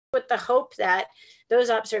with the hope that those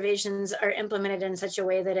observations are implemented in such a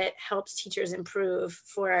way that it helps teachers improve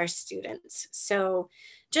for our students. So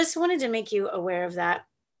just wanted to make you aware of that.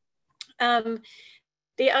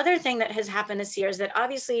 The other thing that has happened this year is that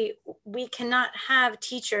obviously we cannot have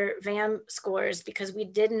teacher VAM scores because we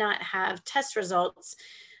did not have test results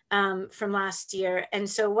from last year. And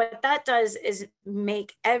so what that does is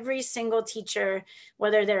make every single teacher,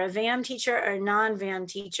 whether they're a VAM teacher or a non-VAM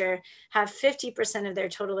teacher, have 50% of their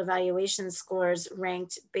total evaluation scores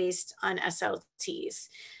ranked based on SLTs.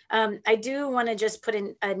 I do want to just put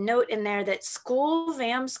in a note in there that school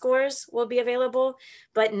VAM scores will be available,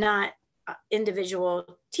 but not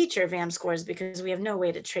individual teacher VAM scores, because we have no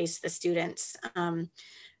way to trace the students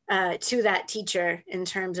to that teacher in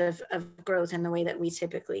terms of growth in the way that we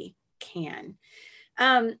typically can.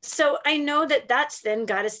 So I know that that's then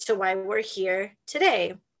got us to why we're here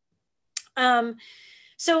today.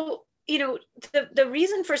 So, you know, the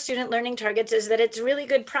reason for student learning targets is that it's really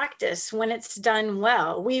good practice when it's done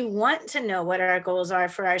well. We want to know what our goals are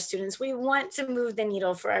for our students. We want to move the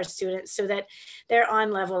needle for our students so that they're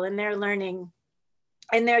on level and they're learning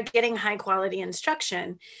and they're getting high quality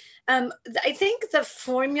instruction. I think the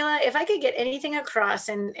formula, if I could get anything across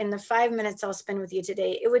in the 5 minutes I'll spend with you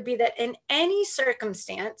today, it would be that in any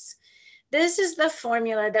circumstance, this is the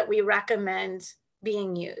formula that we recommend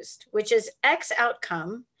being used, which is X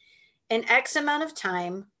outcome in X amount of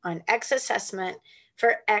time on X assessment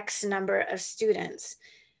for X number of students.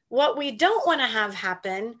 What we don't want to have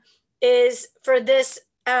happen is for this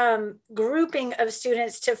grouping of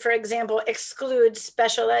students to, for example, exclude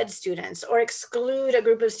special ed students or exclude a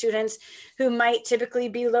group of students who might typically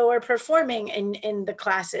be lower performing in the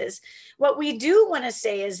classes. What we do want to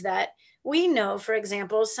say is that we know, for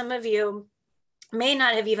example, some of you may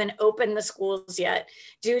not have even opened the schools yet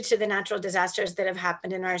due to the natural disasters that have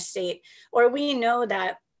happened in our state. Or we know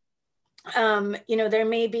that, you know, there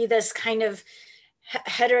may be this kind of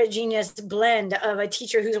heterogeneous blend of a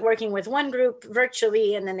teacher who's working with one group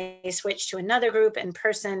virtually and then they switch to another group in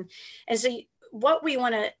person. And so what we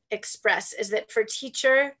want to express is that for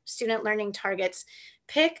teacher student learning targets,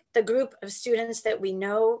 pick the group of students that we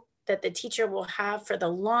know that the teacher will have for the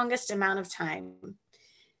longest amount of time.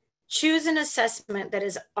 Choose an assessment that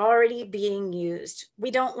is already being used. We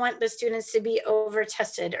don't want the students to be over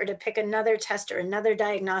tested or to pick another test or another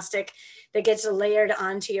diagnostic that gets layered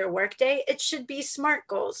onto your workday. It should be SMART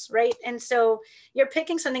goals, right? And so you're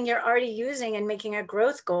picking something you're already using and making a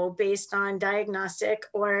growth goal based on diagnostic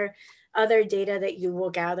or other data that you will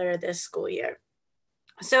gather this school year.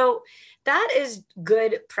 So that is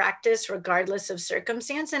good practice regardless of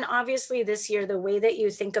circumstance. And obviously this year, the way that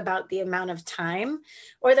you think about the amount of time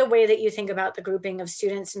or the way that you think about the grouping of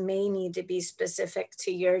students may need to be specific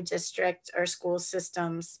to your district or school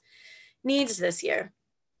system's needs this year.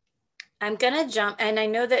 I'm going to jump, and I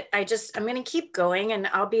know that I'm going to keep going, and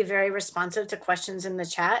I'll be very responsive to questions in the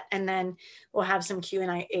chat, and then we'll have some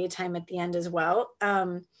Q&A time at the end as well.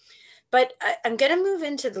 But I'm going to move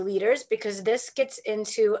into the leaders because this gets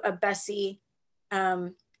into a Bessie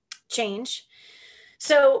change.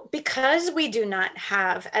 So because we do not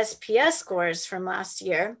have SPS scores from last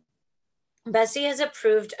year, Bessie has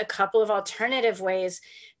approved a couple of alternative ways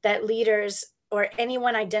that leaders or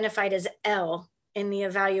anyone identified as L in the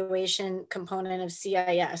evaluation component of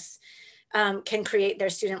CIS can create their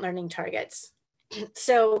student learning targets.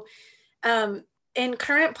 So in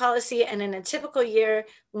current policy and in a typical year,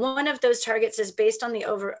 one of those targets is based on the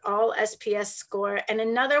overall SPS score, and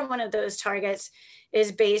another one of those targets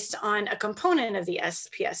is based on a component of the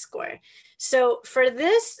SPS score. So for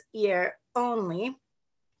this year only,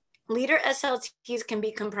 leader SLTs can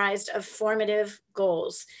be comprised of formative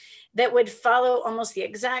goals that would follow almost the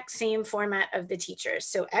exact same format of the teachers.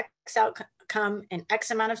 So X outcome in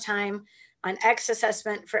X amount of time on X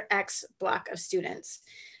assessment for X block of students.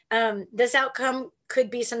 This outcome could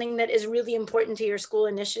be something that is really important to your school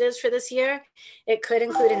initiatives for this year. It could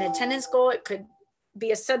include an attendance goal. It could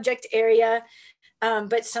be a subject area,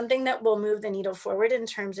 but something that will move the needle forward in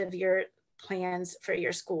terms of your plans for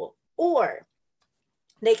your school. Or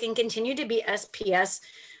they can continue to be SPS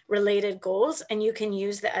related goals, and you can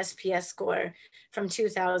use the SPS score from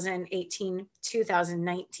 2018,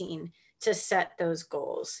 2019 to set those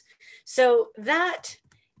goals. So that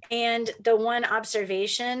and the one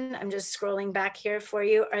observation, I'm just scrolling back here for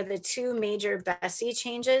you, are the two major Bessie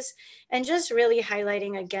changes, and just really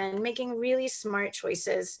highlighting again, making really smart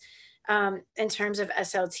choices in terms of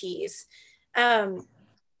SLTs.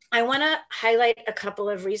 I want to highlight a couple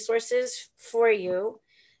of resources for you,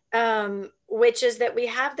 which is that we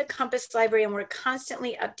have the Compass Library and we're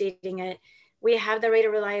constantly updating it We have the rate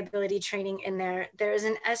of reliability training in there. There is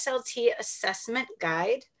an SLT assessment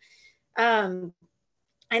guide. And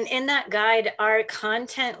in that guide, our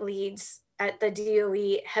content leads at the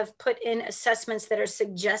DOE have put in assessments that are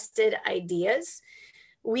suggested ideas.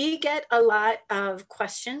 We get a lot of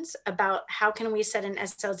questions about how can we set an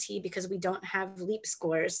SLT because we don't have LEAP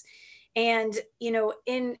scores. And, you know,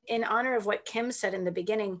 in honor of what Kim said in the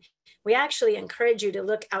beginning, we actually encourage you to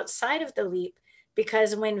look outside of the LEAP,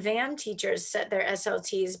 because when VAM teachers set their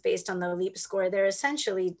SLTs based on the LEAP score, they're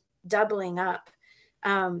essentially doubling up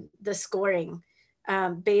the scoring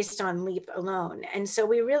based on LEAP alone. And so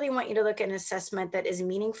we really want you to look at an assessment that is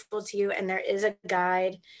meaningful to you. And there is a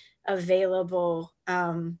guide available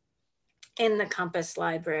in the Compass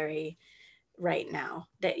library right now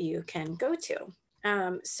that you can go to.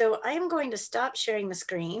 So I am going to stop sharing the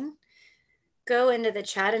screen, go into the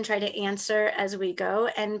chat and try to answer as we go,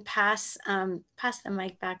 and pass the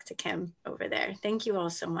mic back to Kim over there. Thank you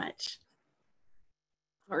all so much.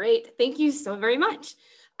 All right, thank you so very much.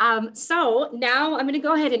 So now I'm going to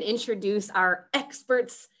go ahead and introduce our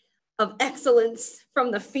experts of excellence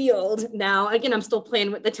from the field. Now, again, I'm still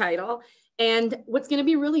playing with the title. And what's going to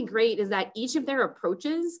be really great is that each of their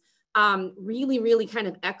approaches really kind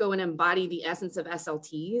of echo and embody the essence of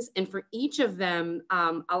SLTs. And for each of them,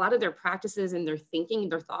 a lot of their practices and their thinking,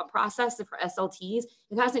 their thought process for SLTs,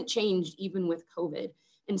 it hasn't changed even with COVID.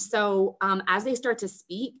 And so as they start to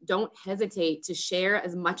speak, don't hesitate to share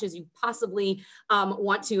as much as you possibly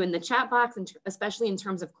want to in the chat box, and especially in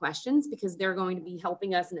terms of questions, because they're going to be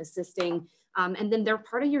helping us and assisting. And then they're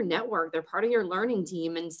part of your network, they're part of your learning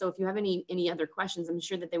team. And so if you have any other questions, I'm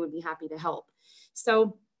sure that they would be happy to help.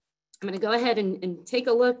 So I'm going to go ahead and take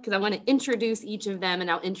a look, because I want to introduce each of them, and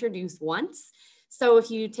I'll introduce once. So if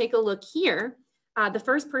you take a look here, the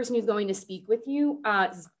first person who's going to speak with you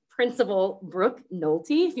is Principal Brooke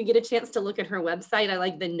Nolte. If you get a chance to look at her website, I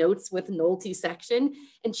like the Notes with Nolte section.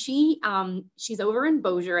 And she's over in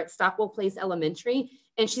Bossier at Stockwell Place Elementary,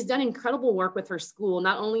 and she's done incredible work with her school.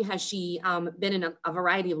 Not only has she been in a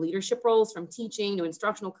variety of leadership roles, from teaching to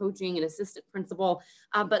instructional coaching and assistant principal,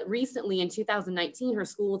 but recently in 2019, her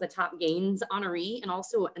school was a top gains honoree and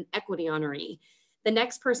also an equity honoree. The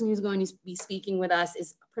next person who's going to be speaking with us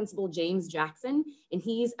is Principal James Jackson, and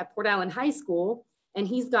he's at Port Allen High School. And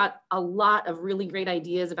he's got a lot of really great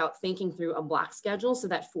ideas about thinking through a block schedule, so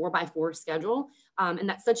that 4x4 schedule. And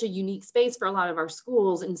that's such a unique space for a lot of our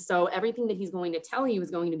schools. And so everything that he's going to tell you is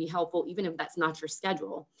going to be helpful, even if that's not your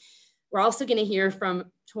schedule. We're also going to hear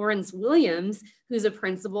from Torrance Williams, who's a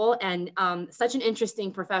principal, and such an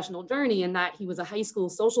interesting professional journey in that he was a high school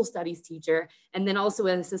social studies teacher, and then also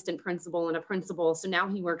an assistant principal and a principal. So now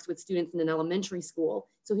he works with students in an elementary school.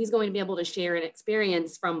 So he's going to be able to share an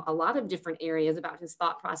experience from a lot of different areas about his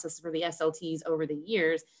thought process for the SLTs over the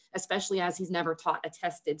years, especially as he's never taught a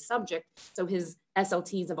tested subject. So his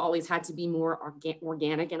SLTs have always had to be more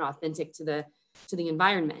organic and authentic to the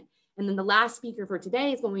environment. And then the last speaker for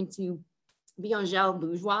today is going to be Angèle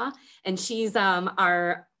Bourgeois, and she's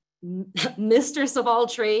our mistress of all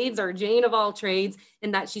trades, or Jane of all trades,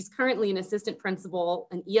 in that she's currently an assistant principal,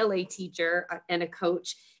 an ELA teacher, and a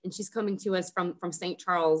coach. And she's coming to us from St.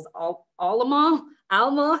 Charles Alma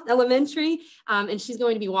Elementary. And she's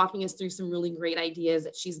going to be walking us through some really great ideas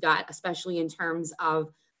that she's got, especially in terms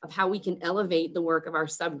of how we can elevate the work of our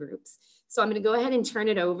subgroups. So I'm going to go ahead and turn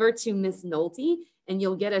it over to Ms. Nolte, and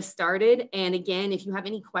you'll get us started. And again, if you have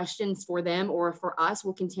any questions for them or for us,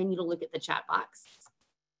 we'll continue to look at the chat box.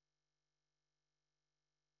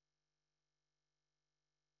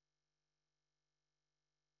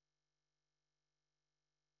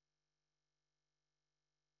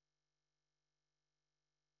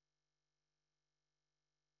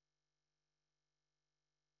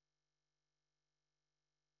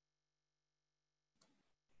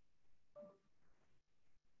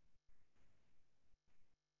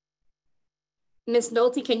 Ms.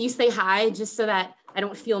 Nolte, can you say hi, just so that I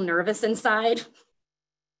don't feel nervous inside?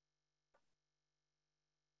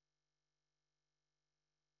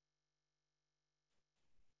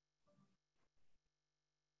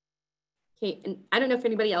 Okay, and I don't know if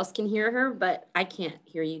anybody else can hear her, but I can't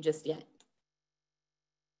hear you just yet.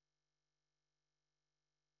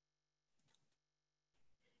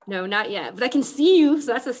 No, not yet, but I can see you,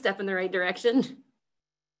 so that's a step in the right direction.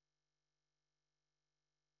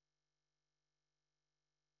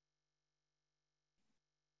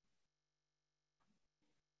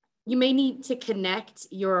 You may need to connect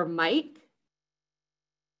your mic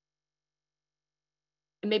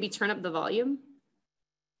and maybe turn up the volume.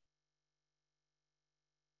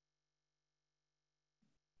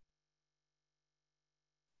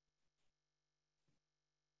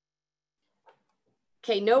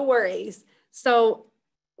 Okay, no worries. So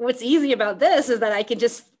what's easy about this is that I could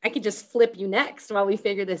just flip you next while we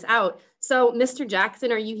figure this out. So Mr.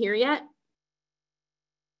 Jackson, are you here yet?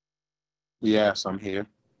 Yes, I'm here.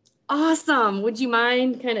 Awesome. Would you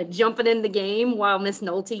mind kind of jumping in the game while Miss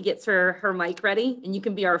Nolte gets her mic ready and you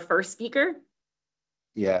can be our first speaker?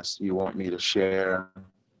 Yes, you want me to share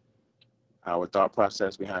our thought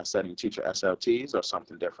process behind setting teacher SLTs or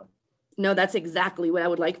something different? No, that's exactly what I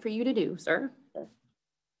would like for you to do, sir.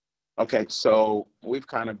 Okay, so we've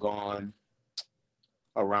kind of gone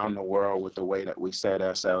around the world with the way that we set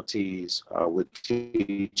SLTs with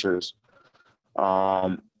teachers.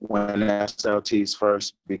 When SLTs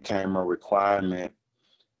first became a requirement,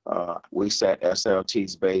 we set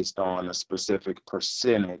SLTs based on a specific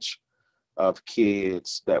percentage of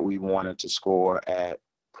kids that we wanted to score at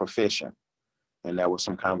proficient. And there were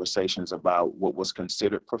some conversations about what was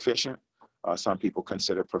considered proficient. Some people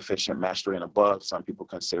consider proficient mastery and above. Some people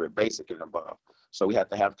consider it basic and above. So we had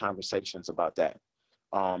to have conversations about that.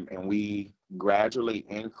 And we gradually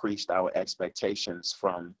increased our expectations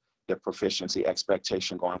from the proficiency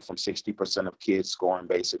expectation going from 60% of kids scoring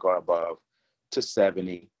basic or above to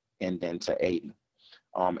 70 and then to 80.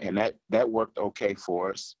 And that worked okay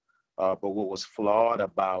for us. But what was flawed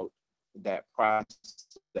about that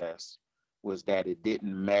process was that it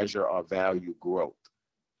didn't measure or value growth.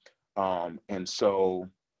 And so,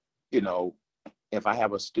 you know, if I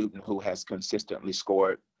have a student who has consistently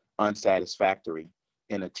scored unsatisfactory,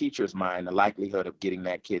 in a teacher's mind, the likelihood of getting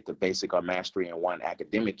that kid to basic or mastery in one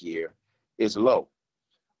academic year is low.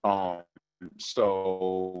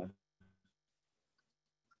 So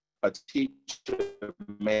a teacher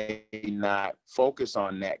may not focus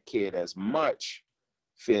on that kid as much,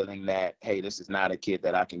 feeling that, hey, this is not a kid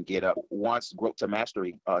that I can get up. Once growth to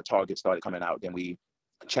mastery targets started coming out, then we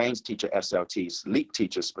changed teacher SLTs, LEAP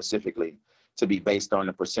teachers specifically, to be based on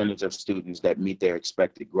the percentage of students that meet their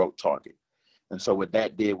expected growth target. And so what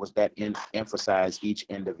that did was that emphasized each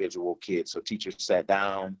individual kid. So teachers sat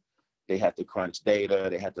down, they had to crunch data,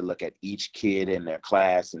 they had to look at each kid in their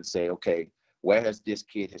class and say, okay, where has this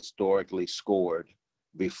kid historically scored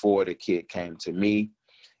before the kid came to me?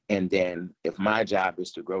 And then if my job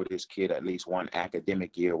is to grow this kid at least one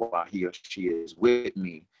academic year while he or she is with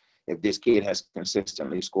me, if this kid has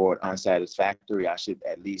consistently scored unsatisfactory, I should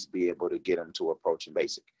at least be able to get him to approaching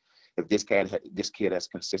basic. If this kid has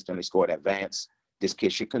consistently scored advanced, this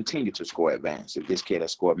kid should continue to score advanced. If this kid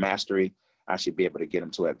has scored mastery, I should be able to get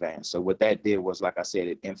him to advance. So what that did was, like I said,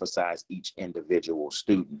 it emphasized each individual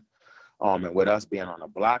student. And with us being on a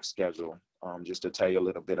block schedule, just to tell you a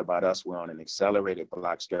little bit about us, we're on an accelerated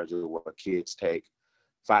block schedule where kids take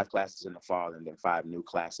 5 classes in the fall and then 5 new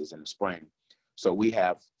classes in the spring. So we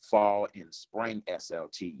have fall and spring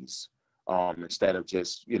SLTs instead of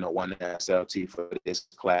just, one SLT for this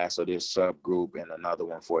class or this subgroup and another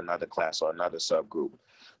one for another class or another subgroup.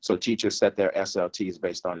 So teachers set their SLTs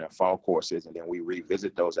based on their fall courses, and then we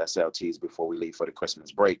revisit those SLTs before we leave for the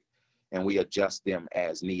Christmas break. And we adjust them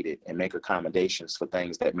as needed and make accommodations for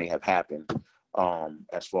things that may have happened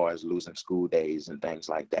as far as losing school days and things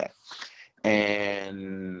like that.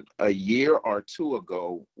 And a year or two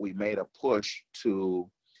ago, we made a push to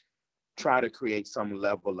try to create some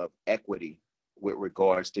level of equity with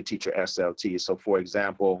regards to teacher SLT. So for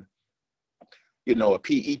example, a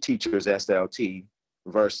PE teacher's SLT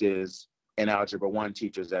versus an Algebra 1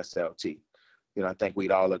 teacher's SLT. I think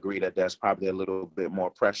we'd all agree that there's probably a little bit more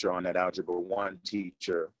pressure on that Algebra 1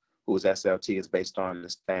 teacher whose SLT is based on the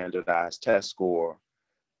standardized test score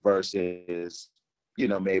versus,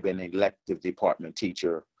 maybe an elective department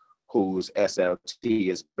teacher whose SLT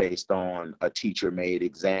is based on a teacher-made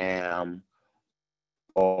exam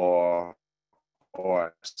or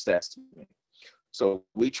assessment. So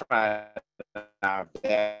we try our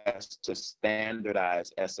best to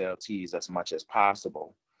standardize SLTs as much as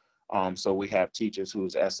possible. So we have teachers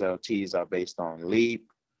whose SLTs are based on LEAP.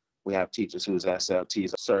 We have teachers whose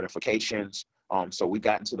SLTs are certifications. So we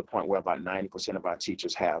gotten to the point where about 90% of our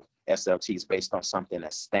teachers have SLTs based on something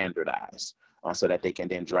that's standardized so that they can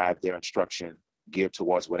then drive their instruction geared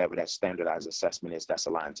towards whatever that standardized assessment is that's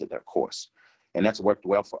aligned to their course. And that's worked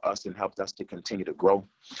well for us and helped us to continue to grow.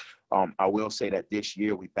 I will say that this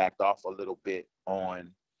year we backed off a little bit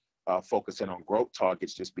on focusing on growth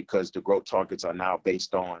targets just because the growth targets are now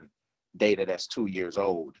based on data that's 2 years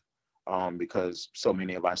old because so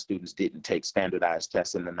many of our students didn't take standardized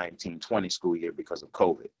tests in the 1920 school year because of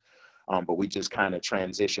COVID. But we just kind of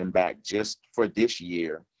transitioned back just for this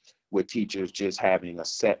year with teachers just having a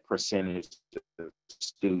set percentage of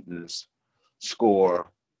students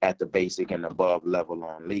score at the basic and above level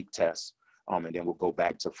on LEAP tests. And then we'll go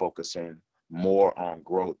back to focusing more on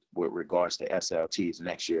growth with regards to SLTs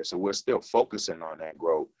next year. So we're still focusing on that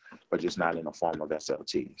growth, but just not in the form of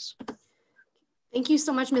SLTs. Thank you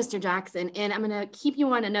so much, Mr. Jackson. And I'm going to keep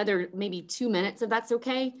you on another maybe 2 minutes, if that's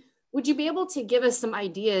okay. Would you be able to give us some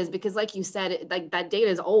ideas? Because like you said, like that data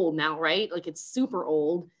is old now, right? Like it's super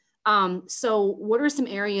old. So what are some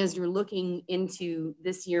areas you're looking into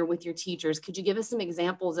this year with your teachers? Could you give us some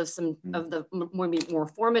examples of some of the more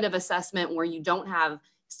formative assessment where you don't have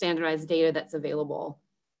standardized data that's available?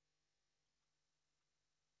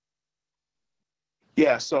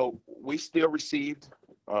 Yeah, so we still received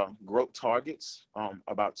growth targets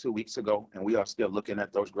about 2 weeks ago, and we are still looking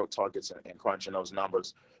at those growth targets and crunching those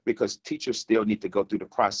numbers, because teachers still need to go through the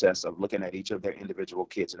process of looking at each of their individual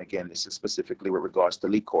kids. And again, this is specifically with regards to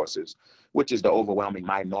LEAP courses, which is the overwhelming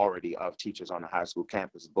minority of teachers on the high school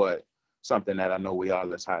campus, but something that I know we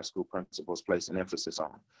all as high school principals place an emphasis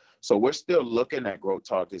on. So we're still looking at growth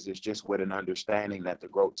targets. It's just with an understanding that the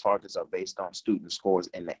growth targets are based on student scores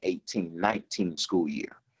in the 18-19 school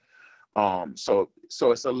year. So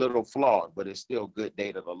it's a little flawed, but it's still good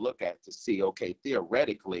data to look at to see, okay,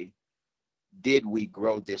 theoretically, did we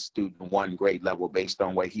grow this student one grade level based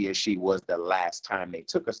on where he or she was the last time they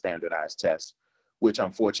took a standardized test, which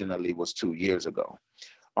unfortunately was 2 years ago.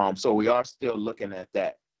 So we are still looking at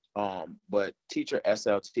that. But teacher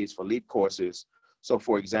SLTs for LEAP courses. So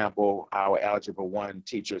for example, our Algebra 1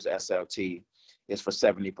 teacher's SLT is for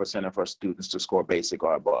 70% of her students to score basic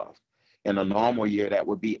or above. In a normal year, that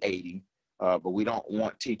would be 80, but we don't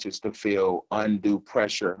want teachers to feel undue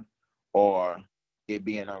pressure or it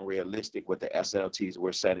being unrealistic with the SLTs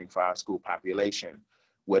we're setting for our school population,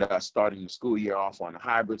 with us starting the school year off on a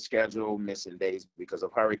hybrid schedule, missing days because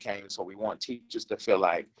of hurricanes. So we want teachers to feel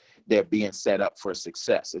like they're being set up for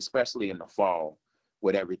success, especially in the fall,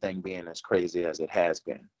 with everything being as crazy as it has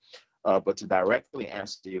been. But to directly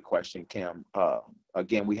answer your question, Kim,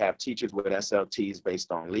 again, we have teachers with SLTs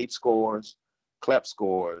based on LEAP scores, CLEP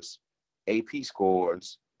scores, AP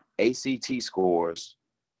scores, ACT scores,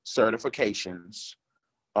 certifications,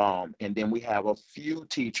 and then we have a few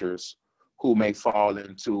teachers who may fall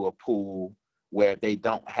into a pool where they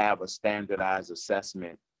don't have a standardized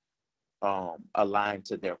assessment aligned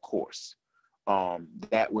to their course.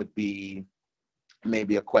 That would be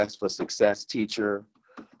maybe a Quest for Success teacher,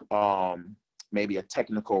 maybe a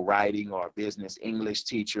technical writing or business English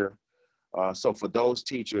teacher. So for those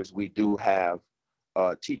teachers, we do have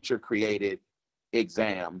teacher-created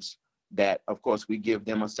exams that, of course, we give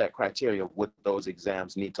them a set criteria of what those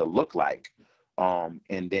exams need to look like.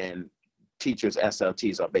 And then teachers'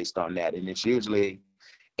 SLTs are based on that. And it's usually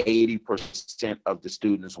 80% of the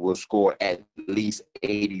students will score at least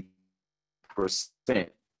 80%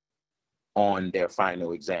 on their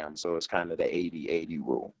final exam. So it's kind of the 80-80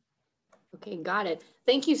 rule. Okay, got it.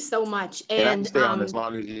 Thank you so much. And I can stay on as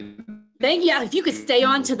long as you... Yeah, if you could stay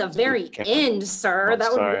on to the very end, sir,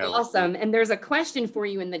 that would be awesome. And there's a question for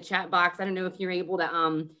you in the chat box. I don't know if you're able to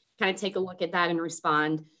kind of take a look at that and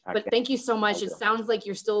respond. But thank you so much. It sounds like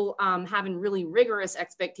you're still having really rigorous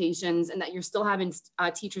expectations, and that you're still having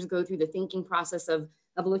teachers go through the thinking process of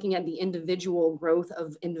looking at the individual growth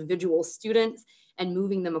of individual students and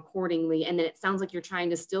moving them accordingly. And then it sounds like you're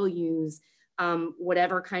trying to still use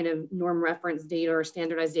whatever kind of norm reference data or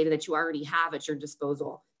standardized data that you already have at your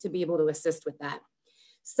disposal to be able to assist with that.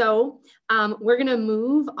 So we're gonna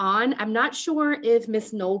move on. I'm not sure if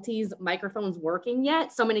Miss Nolte's microphone's working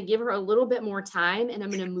yet, so I'm gonna give her a little bit more time, and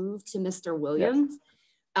I'm gonna move to Mr. Williams,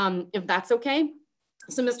 if that's okay.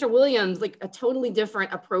 So Mr. Williams, like a totally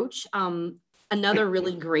different approach, another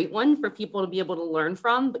really great one for people to be able to learn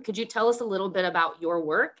from, but could you tell us a little bit about your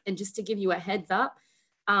work? And just to give you a heads up,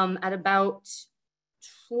 at about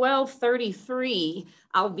 12:33,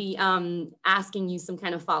 I'll be asking you some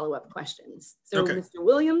kind of follow-up questions. So okay. Mr.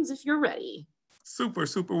 Williams, if you're ready. Super,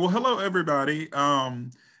 super. Well, hello, everybody.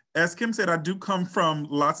 As Kim said, I do come from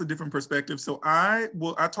lots of different perspectives. So I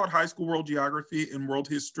taught high school world geography and world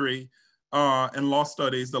history and law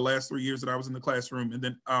studies the last 3 years that I was in the classroom. And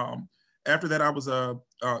then after that, I was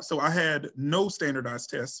so I had no standardized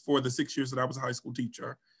tests for the 6 years that I was a high school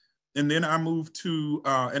teacher. And then I moved to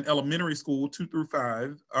an elementary school, 2 through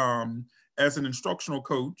 5, as an instructional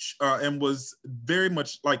coach, and was very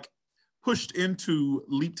much like pushed into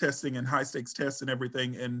LEAP testing and high stakes tests and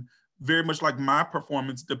everything. And very much like my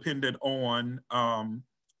performance depended on,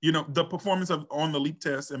 the performance on the LEAP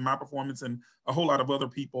test and my performance and a whole lot of other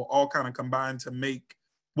people all kind of combined to make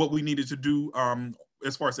what we needed to do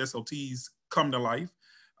as far as SLTs come to life.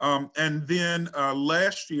 And then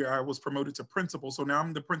last year I was promoted to principal. So now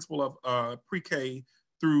I'm the principal of pre-K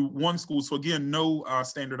through 1 school. So again, no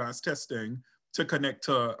standardized testing to connect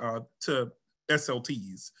to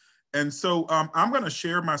SLTs. And so I'm going to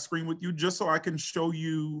share my screen with you just so I can show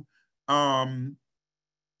you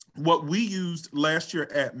what we used last year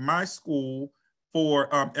at my school for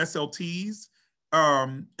SLTs.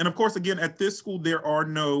 And of course, again, at this school, there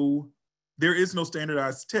is no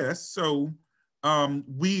standardized test. So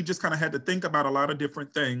we just kind of had to think about a lot of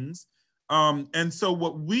different things. And so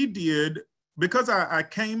what we did, because I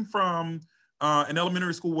came from an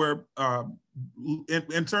elementary school where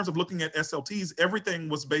in terms of looking at SLTs, everything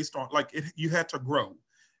was based on, like, you had to grow.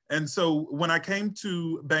 And so when I came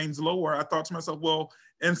to Baines Lower, I thought to myself, well,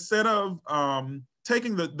 instead of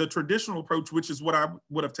taking the traditional approach, which is what I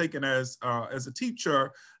would have taken as a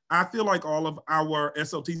teacher, I feel like all of our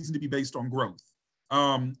SLTs need to be based on growth,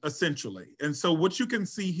 essentially. And so what you can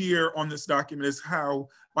see here on this document is how,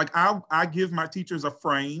 like, I give my teachers a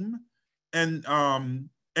frame, and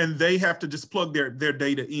they have to just plug their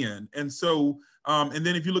data in. And so, and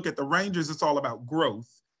then if you look at the ranges, it's all about growth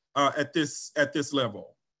at this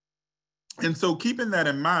level. And so keeping that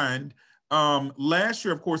in mind, last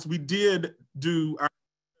year, of course, we did do our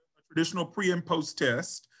traditional pre and post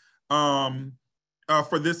test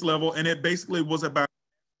for this level, and it basically was about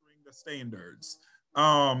the standards.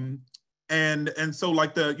 And so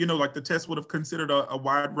like the test would have considered a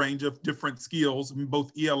wide range of different skills in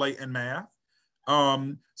both ELA and math.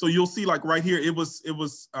 So you'll see, like, right here, it was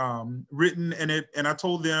written, and I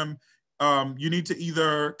told them, you need to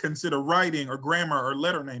either consider writing or grammar or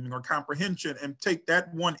letter naming or comprehension, and take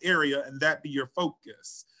that one area and that be your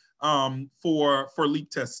focus for LEAP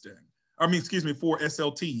testing. For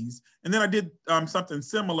SLTs. And then I did something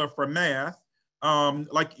similar for math.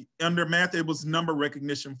 Like under math, it was number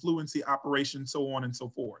recognition, fluency, operation, so on and so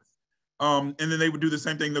forth. And then they would do the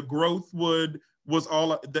same thing. The SLT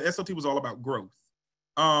was all about growth.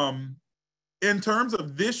 In terms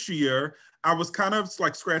of this year, I was kind of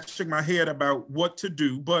like scratching my head about what to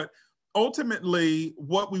do, but ultimately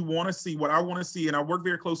what I want to see, and I work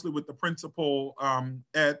very closely with the principal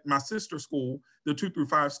at my sister school, the 2 through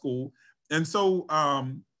 5 school. And so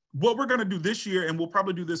what we're going to do this year, and we'll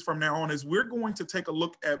probably do this from now on, is we're going to take a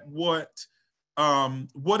look at what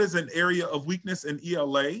is an area of weakness in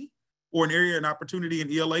ELA, or an area of opportunity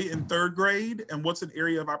in ELA in 3rd grade, and what's an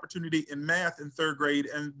area of opportunity in math in 3rd grade.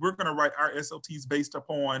 And we're going to write our SLTs based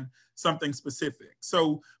upon something specific.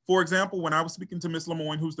 So for example, when I was speaking to Ms.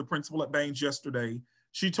 Lemoyne, who's the principal at Baines yesterday,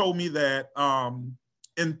 she told me that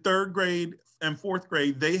in 3rd grade and 4th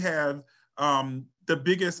grade, they have the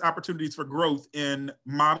biggest opportunities for growth in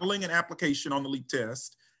modeling and application on the LEAP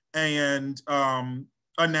test, and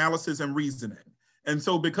analysis and reasoning. And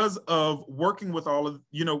so because of working with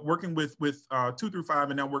working with 2 through 5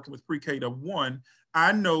 and now working with pre-K to 1,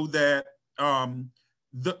 I know that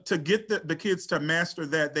to get the kids to master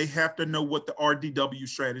that, they have to know what the RDW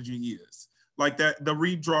strategy is, like that, the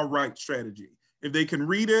read, draw, write strategy. If they can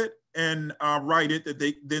read it and write it,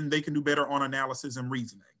 then they can do better on analysis and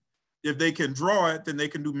reasoning. If they can draw it, then they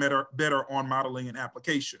can do better on modeling and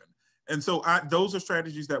application. And so those are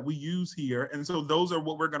strategies that we use here. And so those are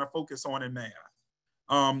what we're going to focus on in math.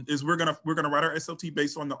 Is we're gonna write our SLT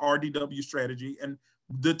based on the RDW strategy, and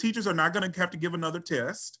the teachers are not gonna have to give another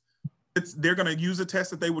test. They're gonna use a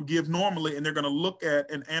test that they would give normally, and they're gonna look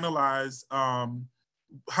at and analyze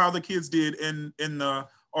how the kids did in the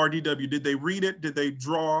RDW. Did they read it? Did they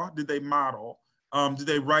draw? Did they model? Did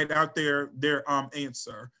they write out their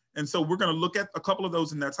answer? And so we're gonna look at a couple of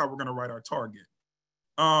those, and that's how we're gonna write our target.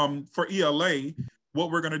 For ELA,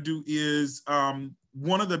 what we're gonna do is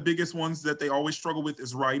one of the biggest ones that they always struggle with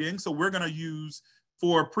is writing. So we're going to use,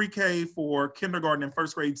 for pre-K, for kindergarten and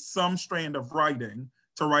 1st grade, some strand of writing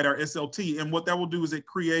to write our SLT. And what that will do is it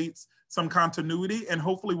creates some continuity. And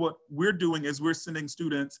hopefully what we're doing is we're sending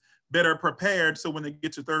students better prepared, so when they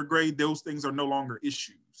get to 3rd grade, those things are no longer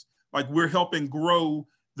issues. Like, we're helping grow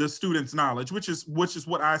the student's knowledge, which is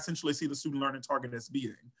what I essentially see the student learning target as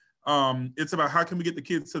being. It's about how can we get the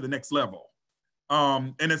kids to the next level.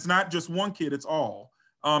 And it's not just one kid, it's all.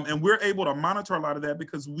 And we're able to monitor a lot of that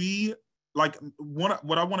because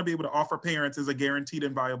what I want to be able to offer parents is a guaranteed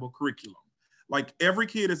and viable curriculum. Like, every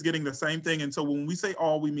kid is getting the same thing. And so when we say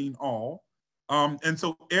all, we mean all. And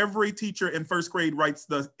so every teacher in 1st grade writes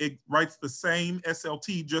the same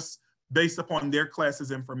SLT just based upon their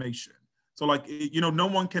class's information. So, like, no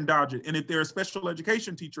one can dodge it. And if they're a special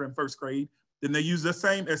education teacher in 1st grade, then they use the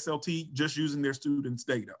same SLT just using their students'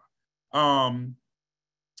 data.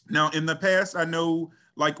 Now, in the past, I know,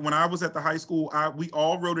 like, when I was at the high school, we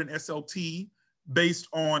all wrote an SLT based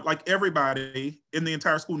on, like, everybody in the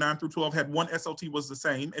entire school, 9 through 12, had one SLT was the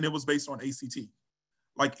same, and it was based on ACT.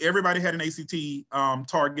 like everybody had an ACT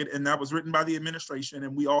target, and that was written by the administration,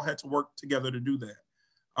 and we all had to work together to do that.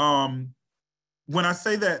 When I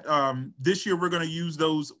say that this year we're going to use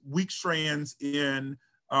those weak strands in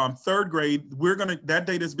third grade, that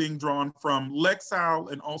data is being drawn from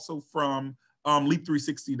Lexile and also from Leap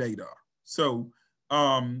 360 data. So,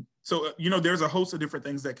 there's a host of different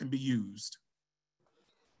things that can be used.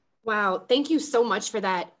 Wow, thank you so much for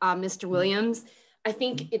that, Mr. Williams. I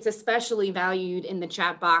think it's especially valued in the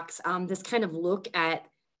chat box, this kind of look at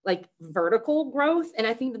like vertical growth. And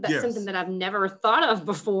I think that that's something that I've never thought of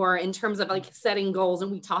before in terms of like setting goals.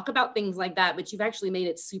 And we talk about things like that, but you've actually made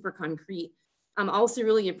it super concrete. I also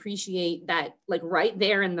really appreciate that, like right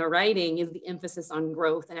there in the writing is the emphasis on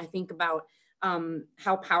growth. And I think about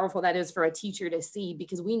how powerful that is for a teacher to see,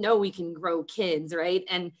 because we know we can grow kids, right?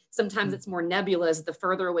 And sometimes it's more nebulous the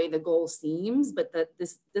further away the goal seems, but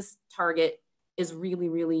this target is really,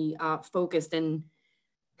 really focused and,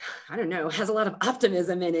 I don't know, has a lot of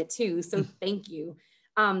optimism in it too. So thank you.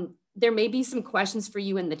 There may be some questions for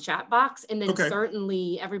you in the chat box, and then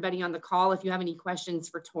certainly everybody on the call, if you have any questions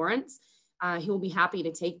for Torrance, he will be happy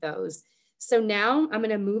to take those. So now I'm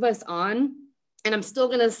gonna move us on, and I'm still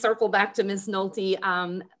gonna circle back to Ms.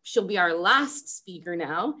 Nolte. She'll be our last speaker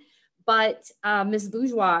now, but Ms.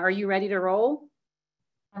 Bourgeois, are you ready to roll?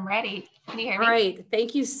 I'm ready. Can you hear me? All right,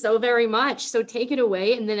 thank you so very much. So take it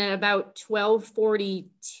away, and then at about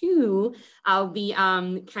 12:42, I'll be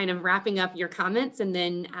kind of wrapping up your comments, and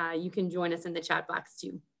then you can join us in the chat box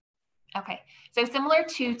too. Okay, so similar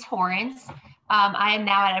to Torrance, I am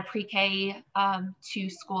now at a pre-K 2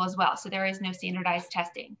 school as well, so there is no standardized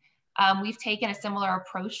testing. We've taken a similar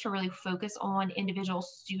approach to really focus on individual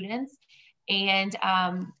students and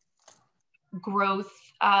growth,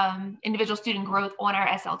 individual student growth on our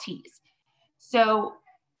SLTs. So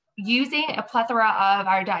using a plethora of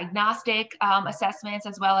our diagnostic assessments,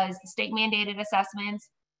 as well as the state mandated assessments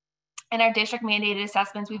and our district mandated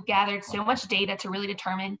assessments, we've gathered so much data to really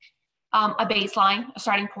determine a baseline, a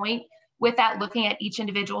starting point. With that, looking at each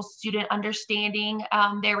individual student, understanding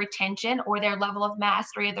their retention or their level of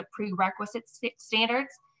mastery of the prerequisite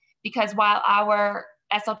standards, because while our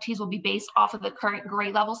SLTs will be based off of the current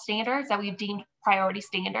grade level standards that we've deemed priority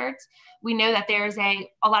standards, we know that there's a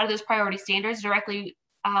lot of those priority standards directly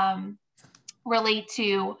relate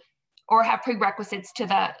to or have prerequisites to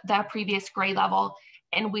the previous grade level.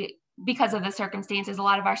 And because of the circumstances, a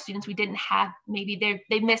lot of our students, we didn't have, maybe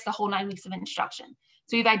they missed the whole 9 weeks of instruction.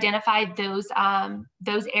 So we've identified those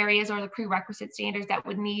areas or the prerequisite standards that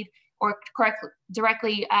would need or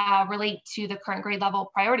directly relate to the current grade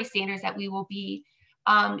level priority standards that we will be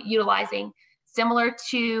utilizing. Similar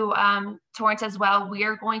to Torrance as well, we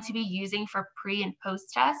are going to be using for pre and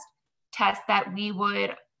post tests that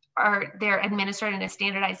they're administered in a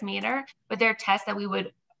standardized manner, but they're tests that we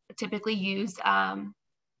would typically use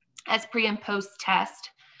as pre and post test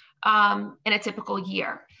in a typical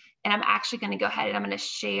year. And I'm actually going to go ahead and I'm going to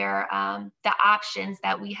share the options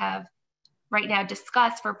that we have right now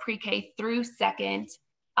discussed for pre-K through second.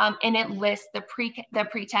 And it lists the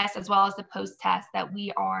pre-test as well as the post-test that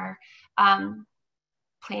we are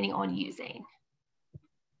planning on using.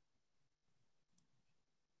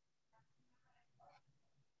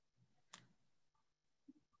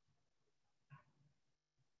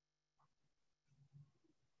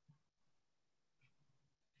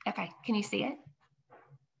 Okay, can you see it?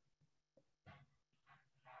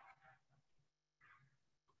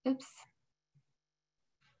 Oops.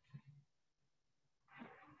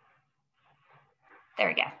 There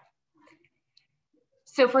we go.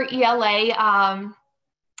 So for ELA,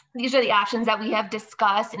 these are the options that we have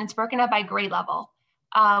discussed, and it's broken up by grade level.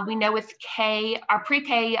 We know with K, our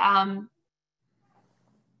pre-K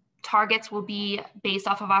targets will be based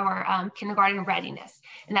off of our kindergarten readiness,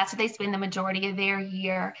 and that's what they spend the majority of their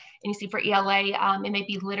year. And you see for ELA, it may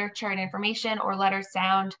be literature and information or letter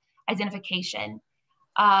sound identification.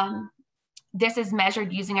 This is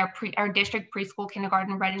measured using our district preschool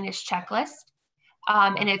kindergarten readiness checklist,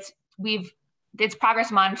 and it's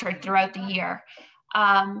progress monitored throughout the year.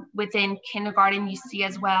 Within kindergarten, you see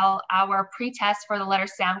as well our pre-test for the letter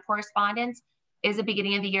sound correspondence is a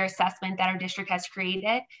beginning of the year assessment that our district has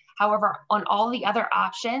created. However, on all the other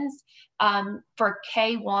options, for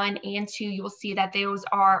K1 and 2, you will see that those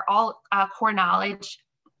are all core knowledge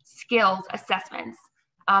skills assessments.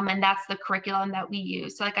 And that's the curriculum that we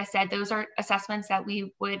use. So like I said, those are assessments that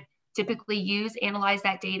we would typically use, analyze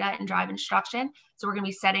that data, and drive instruction. So we're going to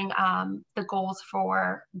be setting the goals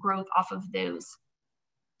for growth off of those.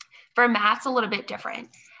 For math's a little bit different.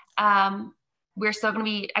 we're still going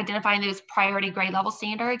to be identifying those priority grade level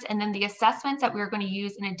standards. And then the assessments that we're going to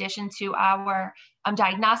use in addition to our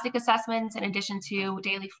diagnostic assessments, in addition to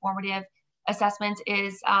daily formative assessments,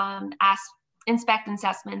 is inspect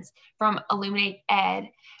assessments from Illuminate Ed.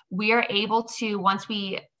 We are able to, once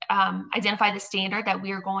we identify the standard that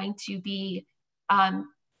we are going to be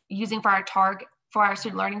using for our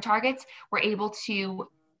student learning targets, we're able to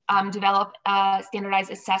develop a standardized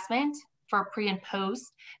assessment for pre and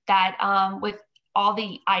post that with all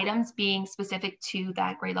the items being specific to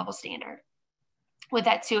that grade level standard. With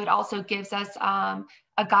that too, it also gives us a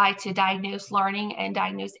guide to diagnose learning and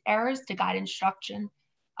diagnose errors to guide instruction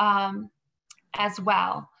as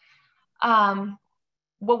well.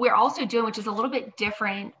 What we're also doing, which is a little bit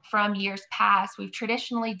different from years past, we've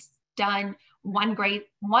traditionally done one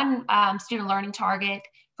student learning target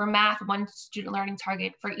for math, one student learning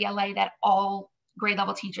target for ELA that all grade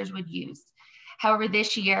level teachers would use. However,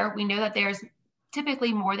 this year, we know that there's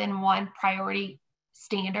typically more than one priority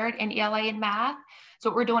standard in ELA and math. So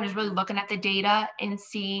what we're doing is really looking at the data and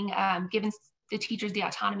seeing, giving the teachers the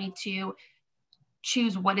autonomy to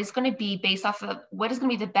choose what is going to be based off of what is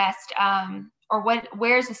going to be the best, or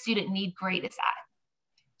where's the student need greatest at.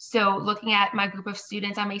 So looking at my group of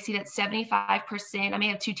students, I may see that 75%, I may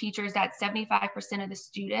have two teachers that 75% of the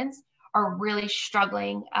students are really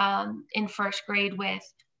struggling in first grade with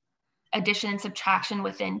addition and subtraction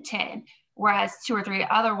within 10. Whereas 2 or 3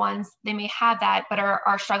 other ones, they may have that, but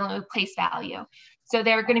are struggling with place value. So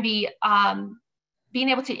they're going to be being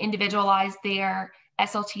able to individualize their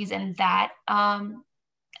SLTs in that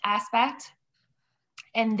aspect.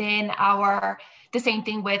 And then the same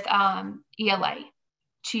thing with ELA,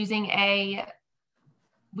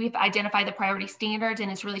 we've identified the priority standards, and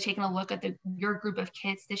it's really taking a look at your group of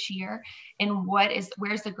kids this year and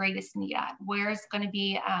where's the greatest need at, where's going to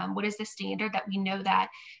be, what is the standard that we know that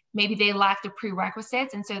maybe they lack the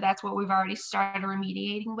prerequisites. And so that's what we've already started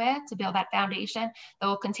remediating with to build that foundation that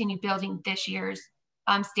will continue building this year's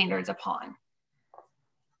standards upon.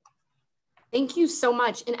 Thank you so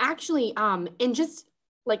much. And actually, in just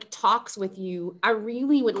like talks with you, I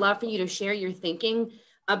really would love for you to share your thinking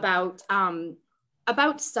about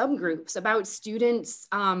subgroups, about students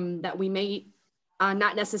that we may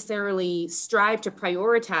not necessarily strive to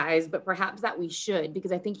prioritize, but perhaps that we should,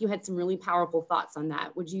 because I think you had some really powerful thoughts on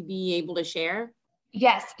that. Would you be able to share?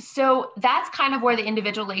 Yes, so that's kind of where the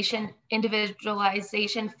individualization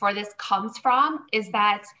for this comes from, is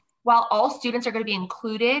that while all students are going to be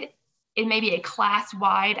included in maybe a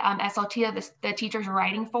class-wide SLT that the teacher's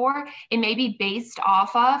writing for, it may be based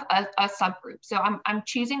off of a subgroup. So I'm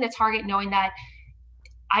choosing the target knowing that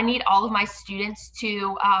I need all of my students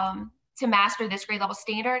to master this grade level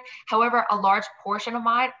standard. However, a large portion of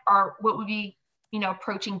mine are what would be,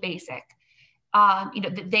 approaching basic.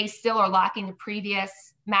 They still are lacking the previous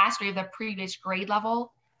mastery of the previous grade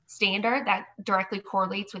level standard that directly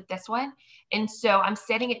correlates with this one. And so I'm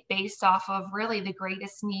setting it based off of really the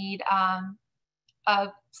greatest need of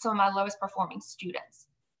some of my lowest performing students.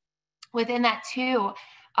 Within that too,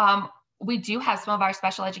 we do have some of our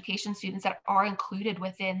special education students that are included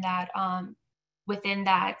within that,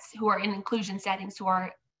 who are in inclusion settings, who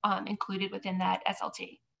are included within that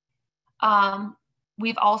SLT.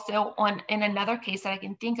 We've also, in another case that I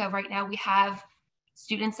can think of right now, we have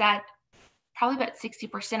students that probably about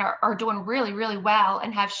 60% are doing really, really well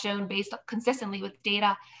and have shown based consistently with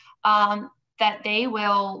data that they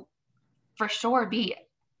will for sure be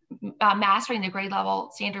mastering the grade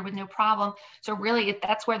level standard with no problem. So really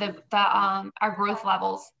that's where our growth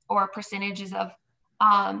levels or percentages of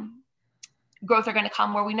growth are going to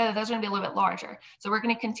come, where we know that those are going to be a little bit larger. So we're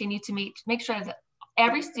going to continue to make sure that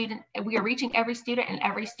we are reaching every student and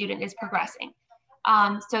every student is progressing.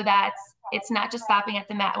 So that it's not just stopping at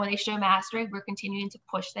when they show mastery, we're continuing to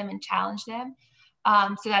push them and challenge them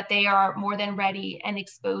so that they are more than ready and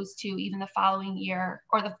exposed to even the following year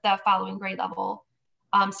or the following grade level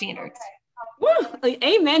standards. Woo!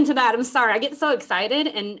 Amen to that. I'm sorry, I get so excited,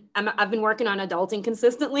 and I've been working on adulting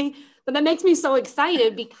consistently, but that makes me so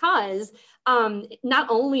excited because not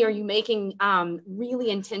only are you making really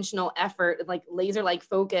intentional effort, like laser-like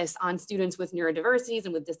focus on students with neurodiversities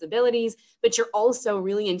and with disabilities, but you're also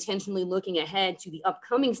really intentionally looking ahead to the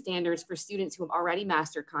upcoming standards for students who have already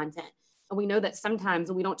mastered content. And we know that sometimes,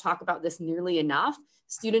 and we don't talk about this nearly enough,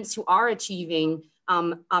 students who are achieving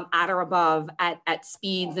at or above at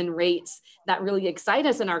speeds and rates that really excite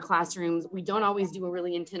us in our classrooms, we don't always do a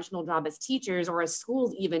really intentional job as teachers or as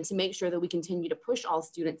schools even to make sure that we continue to push all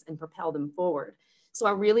students and propel them forward. So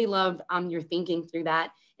I really loved your thinking through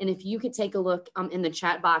that. And if you could take a look in the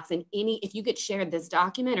chat box and if you could share this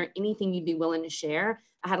document or anything you'd be willing to share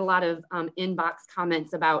I had a lot of inbox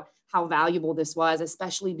comments about how valuable this was,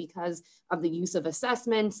 especially because of the use of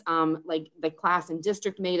assessments, like the class and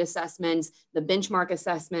district made assessments, the benchmark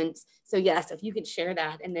assessments. So yes, if you could share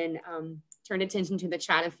that and then turn attention to the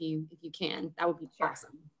chat if you can, that would be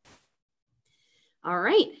awesome. All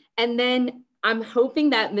right, and then I'm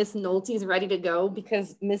hoping that Miss Nolte is ready to go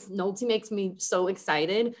because Miss Nolte makes me so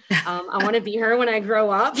excited. I want to be her when I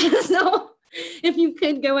grow up. So if you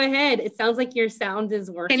could go ahead, it sounds like your sound is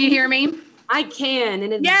working. Can you hear me? I can,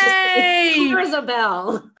 and it's Yay! just it's clear as a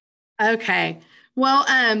bell. Okay. Well,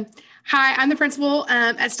 hi, I'm the principal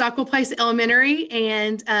at Stockwell Place Elementary,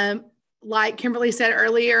 and like Kimberly said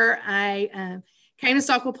earlier, I came to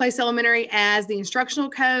Stockwell Place Elementary as the instructional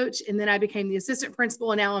coach, and then I became the assistant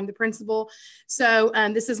principal, and now I'm the principal. So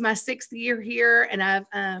this is my 6th year here, and I've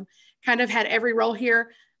kind of had every role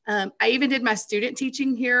here. I even did my student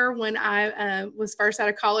teaching here when I was first out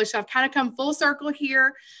of college, so I've kind of come full circle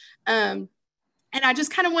here. And I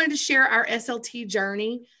just kind of wanted to share our SLT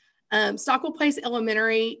journey. Stockwell Place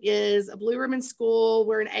Elementary is a Blue Ribbon school.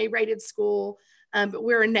 We're an A-rated school, but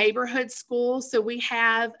we're a neighborhood school. So we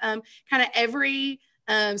have kind of every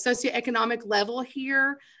socioeconomic level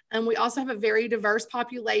here. We also have a very diverse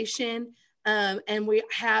population, and we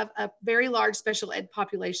have a very large special ed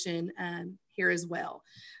population here as well.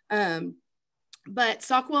 But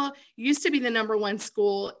Stockwell used to be the #1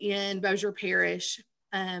 school in Bossier Parish.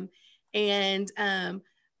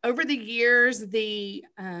 Over the years, the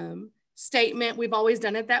statement, we've always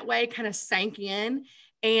done it that way, kind of sank in.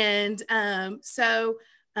 And so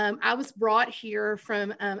I was brought here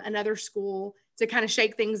from another school to kind of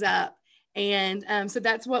shake things up. And so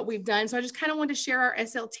that's what we've done. So I just kind of wanted to share our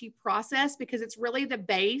SLT process because it's really the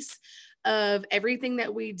base of everything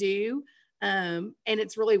that we do. And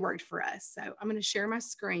it's really worked for us. So I'm going to share my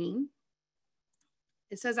screen.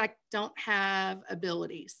 It says I don't have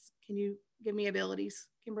abilities. Can you give me abilities,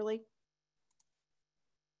 Kimberly?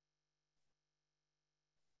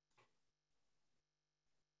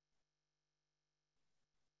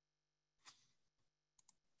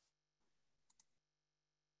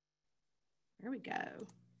 There we go.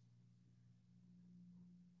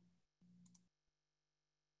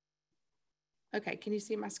 Okay, can you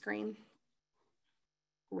see my screen?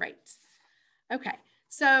 Great. Okay.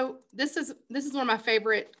 So this is one of my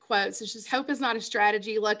favorite quotes. It's just hope is not a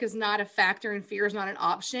strategy, luck is not a factor, and fear is not an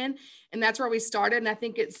option. And that's where we started. And I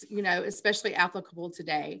think it's, especially applicable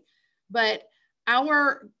today. But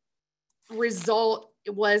our result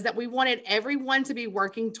was that we wanted everyone to be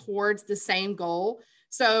working towards the same goal.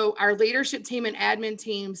 So our leadership team and admin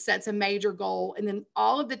team sets a major goal. And then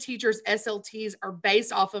all of the teachers' SLTs are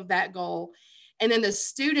based off of that goal. And then the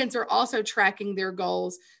students are also tracking their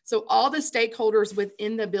goals. So all the stakeholders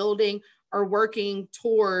within the building are working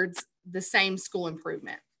towards the same school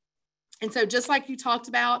improvement. And so just like you talked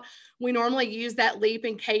about, we normally use that LEAP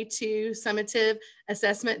and K2 summative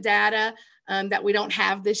assessment data that we don't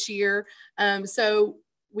have this year. So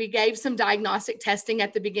we gave some diagnostic testing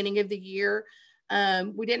at the beginning of the year.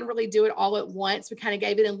 We didn't really do it all at once. We kind of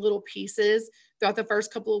gave it in little pieces throughout the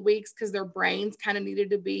first couple of weeks because their brains kind of needed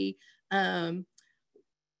to be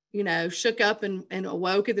shook up and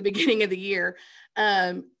awoke at the beginning of the year.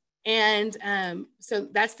 So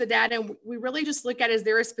that's the data. And we really just look at, is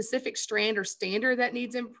there a specific strand or standard that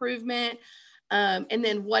needs improvement? And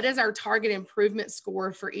then what is our target improvement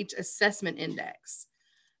score for each assessment index?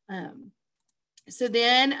 So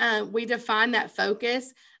then we define that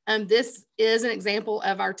focus. This is an example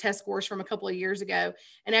of our test scores from a couple of years ago.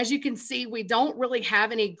 And as you can see, we don't really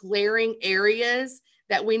have any glaring areas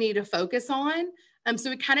that we need to focus on. So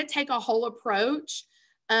we kind of take a whole approach.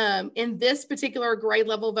 In this particular grade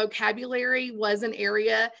level, vocabulary was an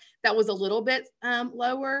area that was a little bit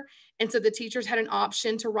lower. And so the teachers had an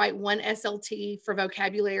option to write one SLT for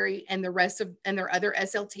vocabulary, and the rest of their other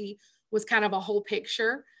SLT was kind of a whole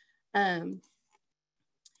picture. And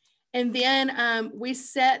then we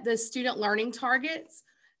set the student learning targets.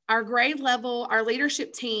 Our grade level, our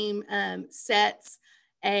leadership team sets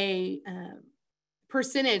a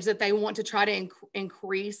percentage that they want to try to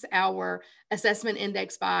increase our assessment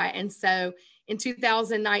index by. And so in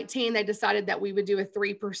 2019, they decided that we would do a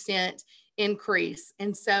 3% increase.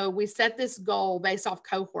 And so we set this goal based off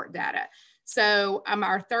cohort data. So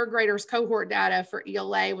our third graders cohort data for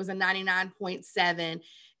ELA was a 99.7.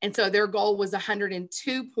 And so their goal was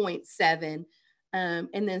 102.7. And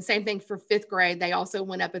then same thing for fifth grade, they also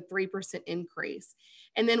went up a 3% increase.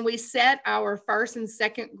 And then we set our first and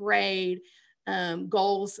second grade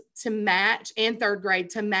goals to match, and third grade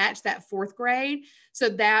to match that fourth grade, so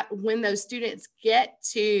that when those students get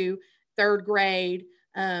to third grade,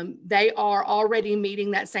 they are already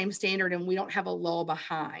meeting that same standard and we don't have a lull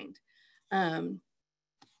behind. Now,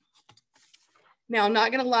 I'm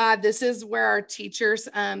not going to lie, this is where our teachers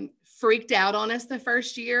freaked out on us the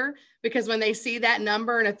first year, because when they see that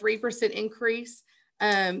number and a 3% increase,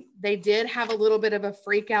 they did have a little bit of a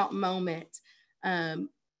freak out moment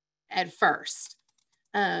at first.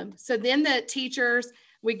 So then the teachers,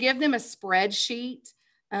 we give them a spreadsheet,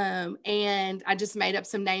 and I just made up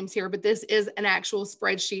some names here, but this is an actual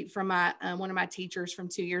spreadsheet from my one of my teachers from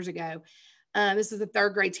 2 years ago. This is a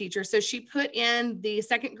 3rd grade teacher. So she put in the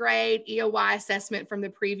 2nd grade EOY assessment from the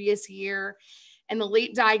previous year and the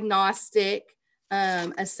LEAP diagnostic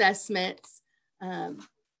assessments.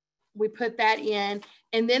 We put that in,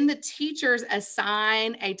 and then the teachers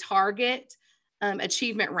assign a target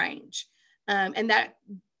achievement range. And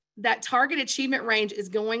that target achievement range is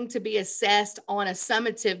going to be assessed on a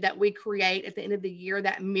summative that we create at the end of the year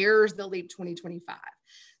that mirrors the LEAP 2025.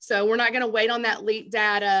 So we're not going to wait on that LEAP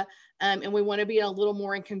data, and we want to be a little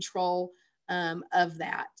more in control of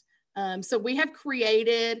that. So we have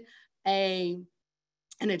created an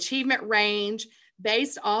achievement range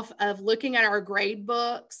based off of looking at our grade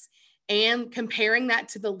books and comparing that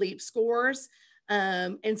to the LEAP scores.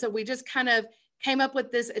 And so we just kind of came up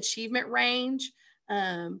with this achievement range.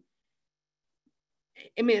 I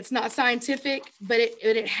mean, it's not scientific, but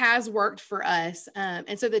it has worked for us.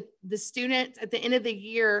 And so the students at the end of the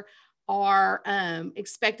year are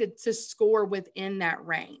expected to score within that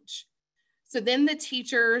range. So then the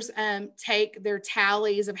teachers take their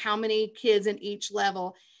tallies of how many kids in each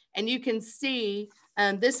level, and you can see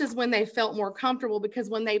this is when they felt more comfortable, because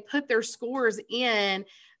when they put their scores in,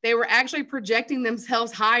 they were actually projecting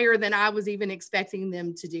themselves higher than I was even expecting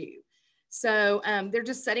them to do. So they're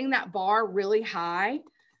just setting that bar really high.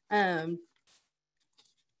 And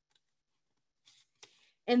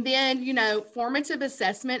then, you know, formative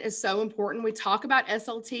assessment is so important. We talk about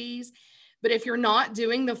SLTs, but if you're not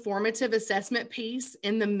doing the formative assessment piece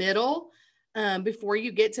in the middle, before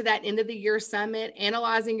you get to that end of the year summit,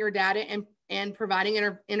 analyzing your data and providing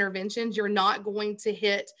interventions, you're not going to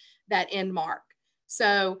hit that end mark.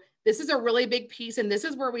 So this is a really big piece, and this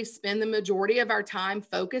is where we spend the majority of our time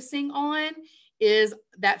focusing on, is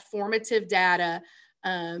that formative data,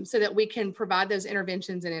 so that we can provide those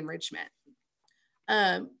interventions and enrichment.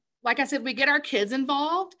 Like I said, we get our kids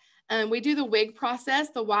involved. We do the WIG process,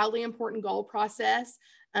 the wildly important goal process.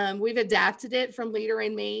 We've adapted it from Leader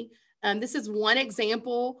in Me. This is one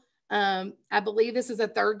example. I believe this is a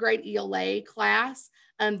 3rd grade ELA class.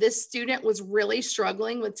 This student was really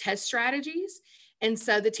struggling with test strategies. And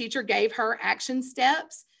so the teacher gave her action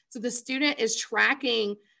steps. So the student is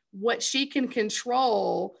tracking what she can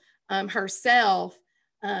control herself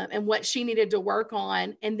and what she needed to work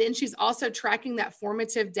on. And then she's also tracking that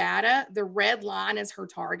formative data. The red line is her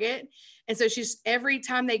target. And so she's, every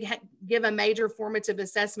time they give a major formative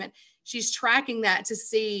assessment, she's tracking that to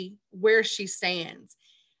see where she stands.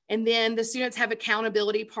 And then the students have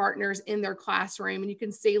accountability partners in their classroom. And you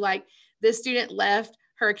can see, like, this student left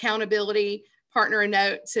her accountability partner a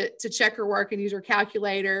note to check her work and use her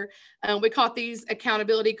calculator. We caught these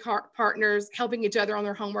accountability partners helping each other on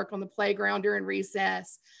their homework on the playground during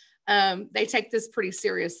recess. They take this pretty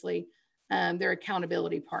seriously, their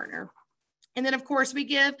accountability partner. And then, of course, we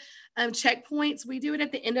give checkpoints. We do it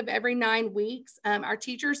at the end of every 9 weeks. Our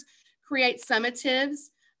teachers create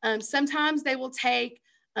summatives. Sometimes they will take,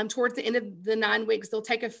 towards the end of the 9 weeks, they'll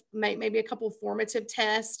take maybe a couple of formative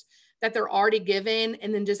tests that they're already given,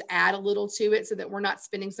 and then just add a little to it so that we're not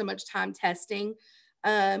spending so much time testing.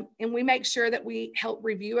 And we make sure that we help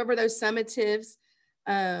review over those summatives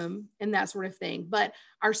and that sort of thing. But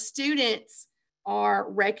our students are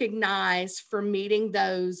recognized for meeting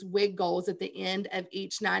those WIG goals at the end of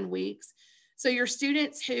each 9 weeks. So your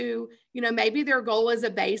students who, you know, maybe their goal is a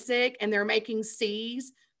basic and they're making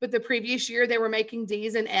C's, but the previous year they were making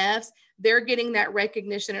D's and F's, they're getting that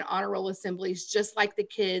recognition in honor roll assemblies, just like the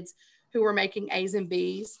kids who are making A's and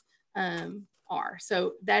B's are.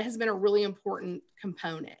 So that has been a really important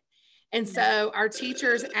component. And so our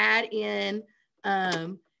teachers add in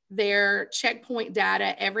their checkpoint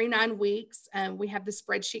data every 9 weeks. We have the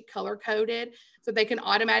spreadsheet color coded so they can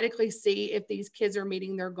automatically see if these kids are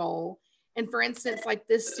meeting their goal. And for instance, like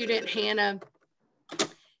this student, Hannah,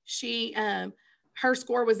 she, her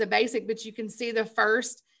score was a basic, but you can see the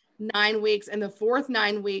first 9 weeks and the fourth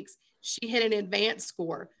 9 weeks, she hit an advanced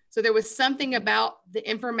score. So there was something about the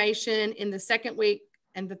information in the second week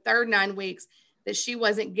and the third 9 weeks that she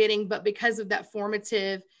wasn't getting, but because of that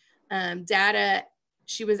formative data,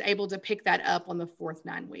 she was able to pick that up on the fourth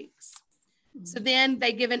 9 weeks. So then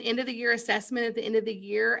they give an end of the year assessment at the end of the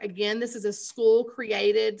year. Again, this is a school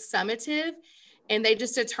created summative, and they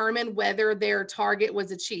just determine whether their target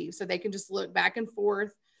was achieved. So they can just look back and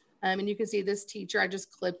forth. And you can see this teacher, I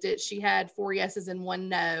just clipped it. She had 4 yeses and 1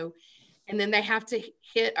 no. And then they have to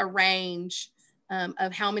hit a range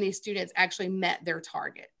of how many students actually met their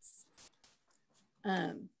targets.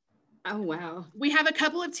 Oh, wow. We have a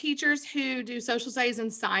couple of teachers who do social studies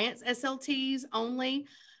and science SLTs only.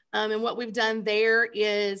 And what we've done there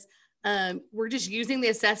is we're just using the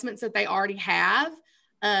assessments that they already have.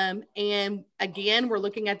 And again, we're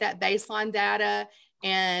looking at that baseline data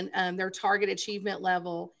and their target achievement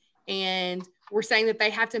level. And we're saying that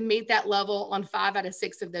they have to meet that level on 5 out of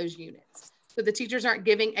 6 of those units. So the teachers aren't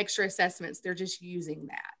giving extra assessments. They're just using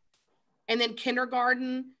that. And then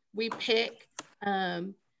kindergarten, we pick,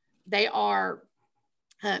 they are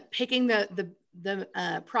picking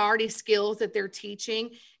the priority skills that they're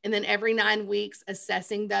teaching, and then every 9 weeks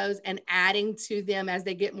assessing those and adding to them as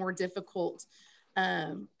they get more difficult.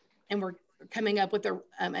 And we're coming up with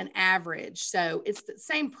an average. So it's the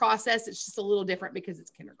same process. It's just a little different because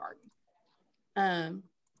it's kindergarten.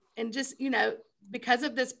 And just, because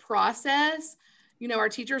of this process, our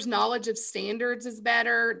teachers' knowledge of standards is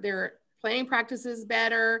better. Their planning practice is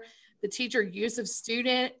better. The teacher use of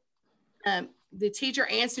the teacher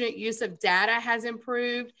and student use of data has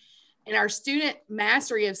improved, and our student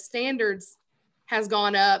mastery of standards has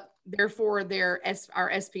gone up. Therefore, our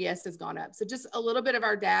SPS has gone up. So just a little bit of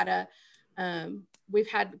our data, we've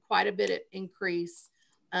had quite a bit of increase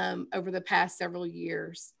over the past several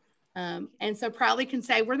years. And so proudly can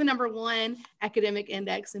say we're the #1 academic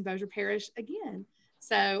index in Bossier Parish again.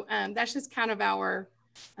 So that's just kind of our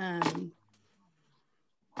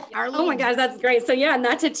oh my gosh, that's great. So yeah,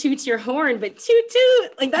 not to toot your horn, but toot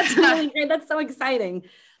toot, like that's really great. That's so exciting.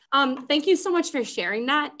 Thank you so much for sharing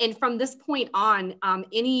that. And from this point on,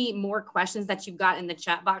 any more questions that you've got in the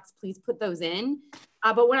chat box, please put those in.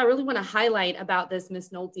 But what I really want to highlight about this, Ms.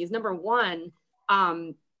 Nolte, is #1,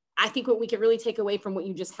 I think what we could really take away from what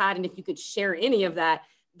you just had, and if you could share any of that,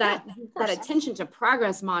 that attention to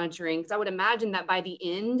progress monitoring, because I would imagine that by the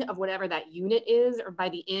end of whatever that unit is, or by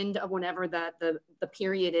the end of whenever the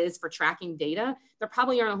period is for tracking data, there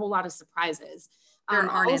probably aren't a whole lot of surprises. I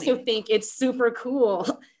also think it's super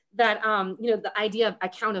cool that, the idea of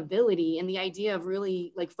accountability and the idea of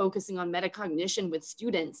really like focusing on metacognition with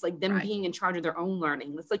students, like them being in charge of their own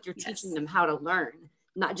learning. It's like you're teaching them how to learn,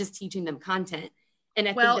 not just teaching them content. And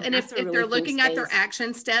I think if they're looking at their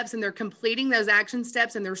action steps and they're completing those action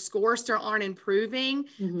steps and their scores still aren't improving,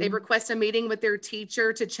 they request a meeting with their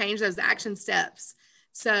teacher to change those action steps.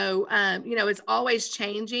 So, it's always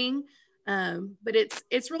changing, but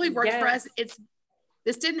it's really worked for us.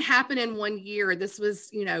 This didn't happen in 1 year. This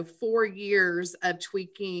was, 4 years of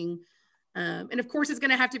tweaking. And of course, it's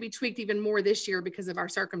going to have to be tweaked even more this year because of our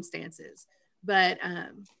circumstances. But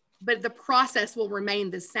the process will remain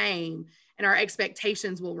the same, and our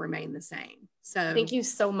expectations will remain the same. So thank you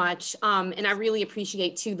so much. And I really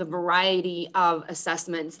appreciate too the variety of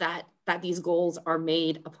assessments that these goals are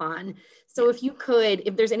made upon. So if you could,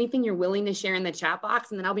 if there's anything you're willing to share in the chat box,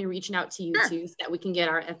 and then I'll be reaching out to you too, so that we can get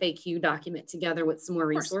our FAQ document together with some more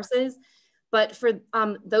resources. But for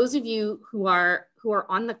those of you who are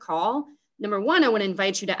on the call, #1, I want to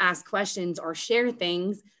invite you to ask questions or share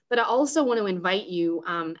things. But I also want to invite you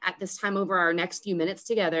at this time over our next few minutes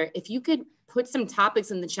together, if you could put some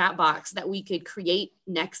topics in the chat box that we could create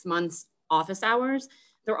next month's office hours.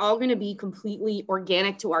 They're all going to be completely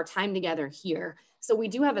organic to our time together here. So we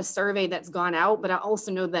do have a survey that's gone out, but I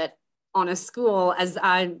also know that on a school, as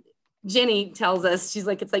Jenny tells us, she's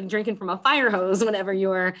like, it's like drinking from a fire hose whenever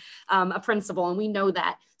you're a principal, and we know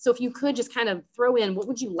that. So if you could just kind of throw in, what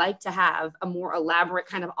would you like to have a more elaborate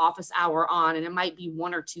kind of office hour on? And it might be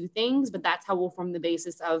 1 or 2 things, but that's how we'll form the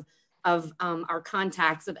basis of our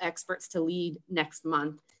contacts of experts to lead next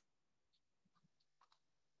month.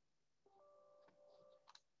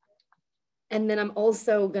 And then I'm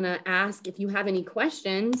also gonna ask if you have any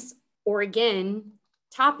questions, or again,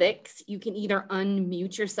 topics, you can either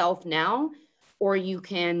unmute yourself now, or you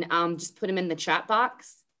can just put them in the chat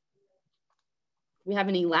box. If we have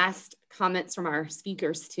any last comments from our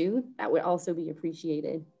speakers too, that would also be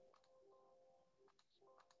appreciated.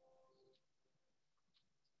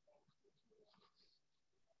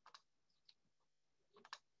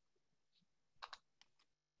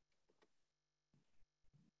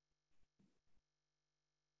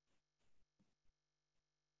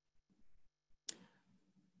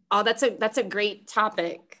 Oh, that's a great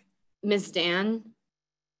topic, Ms. Dan.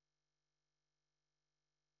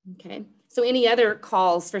 Okay, So any other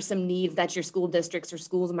calls for some needs that your school districts or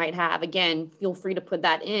schools might have, again, feel free to put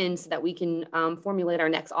that in so that we can formulate our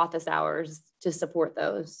next office hours to support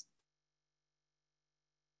those.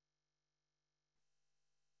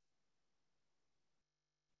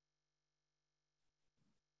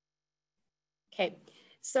 Okay,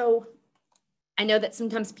 so I know that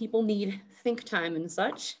sometimes people need think time and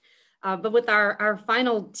such, but with our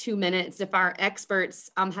final 2 minutes, if our experts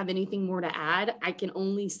have anything more to add, I can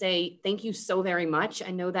only say thank you so very much. I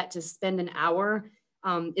know that to spend an hour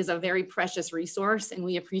is a very precious resource, and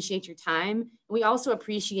we appreciate your time. We also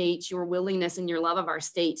appreciate your willingness and your love of our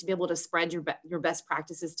state to be able to spread your best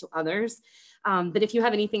practices to others. But if you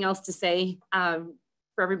have anything else to say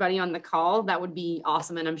for everybody on the call, that would be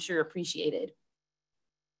awesome, and I'm sure appreciated.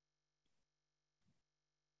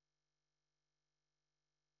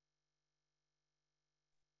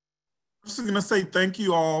 I'm just going to say thank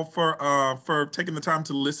you all for taking the time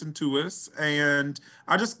to listen to us. And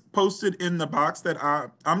I just posted in the box that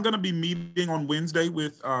I'm going to be meeting on Wednesday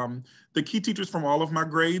with the key teachers from all of my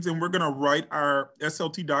grades, and we're going to write our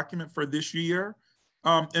SLT document for this year.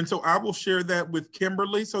 And so I will share that with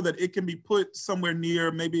Kimberly so that it can be put somewhere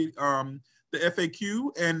near maybe the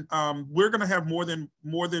FAQ, and we're going to have more than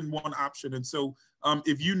one option. And so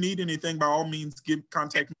if you need anything, by all means,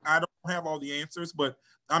 contact me. I don't have all the answers, but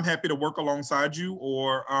I'm happy to work alongside you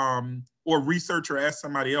or research or ask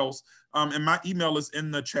somebody else. And my email is in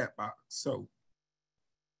the chat box. So.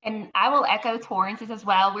 And I will echo Torrance's as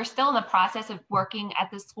well. We're still in the process of working at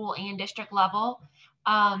the school and district level.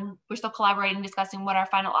 We're still collaborating, discussing what our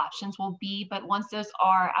final options will be. But once those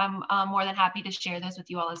are, I'm more than happy to share those with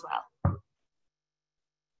you all as well.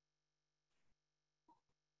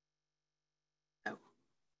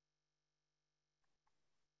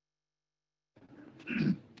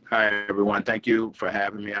 Hi, everyone. Thank you for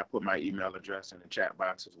having me. I put my email address in the chat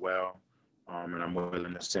box as well. And I'm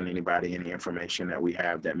willing to send anybody any information that we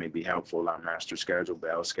have that may be helpful, our master schedule,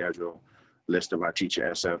 bell schedule, list of our teacher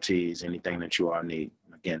SLTs, anything that you all need.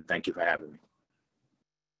 Again, thank you for having me.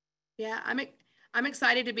 Yeah, I'm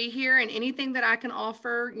excited to be here, and anything that I can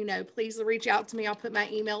offer, you know, please reach out to me. I'll put my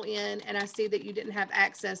email in, and I see that you didn't have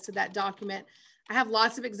access to that document. I have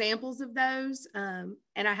lots of examples of those, and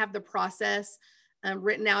I have the process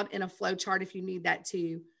written out in a flow chart if you need that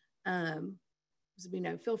too. So, you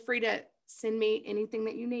know, feel free to send me anything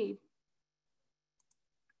that you need.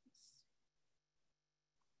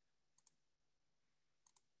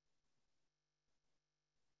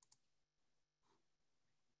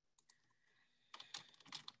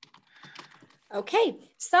 Okay,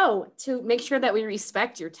 so to make sure that we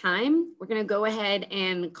respect your time, we're going to go ahead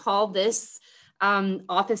and call this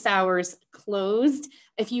office hours closed.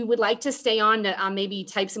 If you would like to stay on to maybe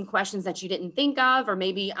type some questions that you didn't think of, or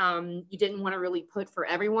maybe you didn't want to really put for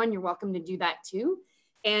everyone, you're welcome to do that too.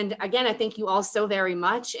 And again, I thank you all so very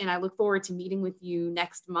much, and I look forward to meeting with you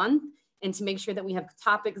next month and to make sure that we have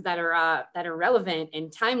topics that are relevant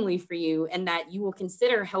and timely for you, and that you will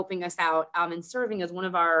consider helping us out and serving as one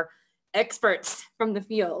of our experts from the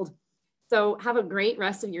field. So have a great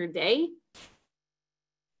rest of your day,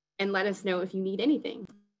 and let us know if you need anything.